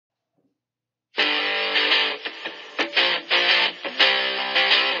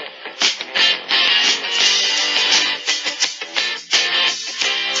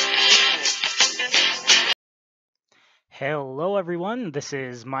everyone, this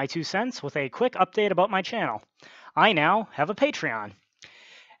is My Two Cents with a quick update about my channel. I now have a Patreon.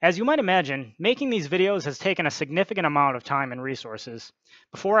 As you might imagine, making these videos has taken a significant amount of time and resources.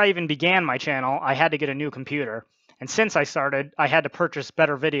 Before I even began my channel, I had to get a new computer, and since I started, I had to purchase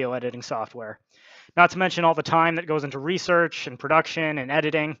better video editing software. Not to mention all the time that goes into research and production and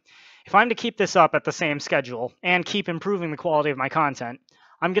editing. If I'm to keep this up at the same schedule and keep improving the quality of my content,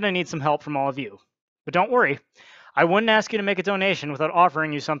 I'm going to need some help from all of you. But don't worry, I wouldn't ask you to make a donation without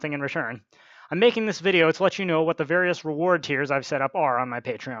offering you something in return. I'm making this video to let you know what the various reward tiers I've set up are on my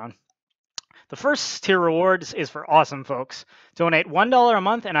Patreon. The first tier rewards is for awesome folks. Donate $1 a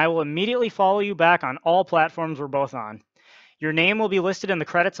month and I will immediately follow you back on all platforms we're both on. Your name will be listed in the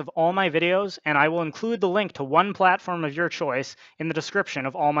credits of all my videos, and I will include the link to one platform of your choice in the description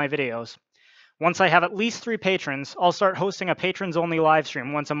of all my videos. Once I have at least 3 patrons, I'll start hosting a patrons-only live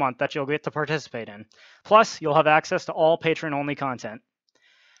stream once a month that you'll get to participate in. Plus, you'll have access to all patron-only content.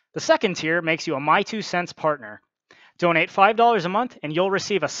 The second tier makes you a My Two Cents partner. Donate $5 a month and you'll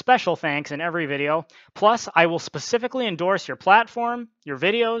receive a special thanks in every video. Plus, I will specifically endorse your platform, your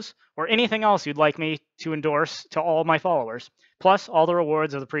videos, or anything else you'd like me to endorse to all my followers. Plus, all the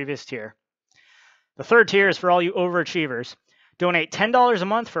rewards of the previous tier. The third tier is for all you overachievers. Donate $10 a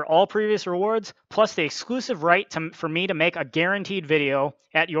month for all previous rewards, plus the exclusive right for me to make a guaranteed video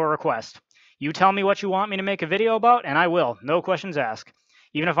at your request. You tell me what you want me to make a video about, and I will, no questions asked.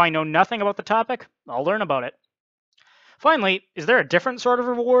 Even if I know nothing about the topic, I'll learn about it. Finally, is there a different sort of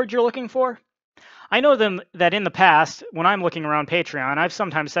reward you're looking for? I know that in the past, when I'm looking around Patreon, I've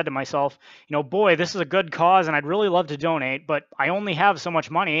sometimes said to myself, boy, this is a good cause and I'd really love to donate, but I only have so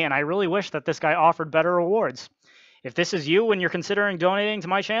much money and I really wish that this guy offered better rewards. If this is you when you're considering donating to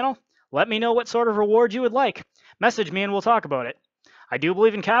my channel, let me know what sort of reward you would like. Message me and we'll talk about it. I do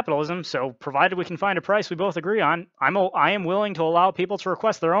believe in capitalism, so provided we can find a price we both agree on, I am willing to allow people to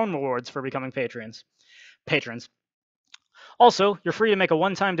request their own rewards for becoming patrons. Also, you're free to make a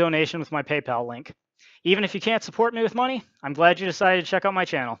one-time donation with my PayPal link. Even if you can't support me with money, I'm glad you decided to check out my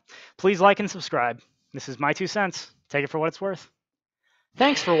channel. Please like and subscribe. This is My Two Cents. Take it for what it's worth.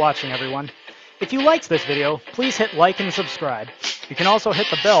 Thanks for watching, everyone. If you liked this video, please hit like and subscribe. You can also hit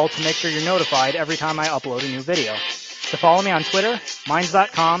the bell to make sure you're notified every time I upload a new video. To follow me on Twitter,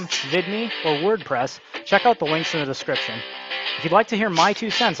 Minds.com, VidMe, or WordPress, check out the links in the description. If you'd like to hear my 2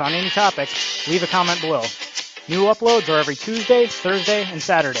 cents on any topic, leave a comment below. New uploads are every Tuesday, Thursday, and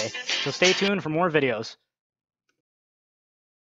Saturday, so stay tuned for more videos.